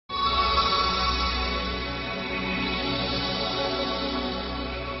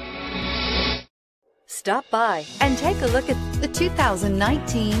Stop by and take a look at the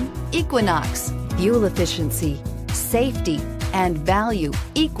 2019 Equinox. Fuel efficiency, safety, and value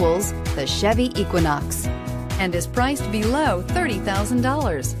equals the Chevy Equinox and is priced below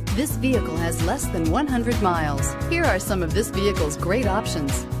 $30,000. This vehicle has less than 100 miles. Here are some of this vehicle's great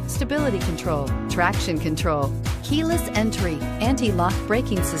options: stability control, traction control, keyless entry, anti-lock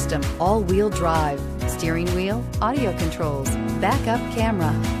braking system, all-wheel drive, steering wheel audio controls, backup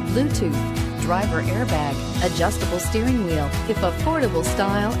camera, Bluetooth, driver airbag, adjustable steering wheel. If affordable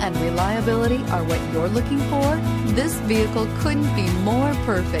style and reliability are what you're looking for, this vehicle couldn't be more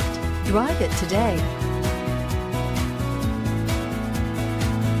perfect. Drive it today.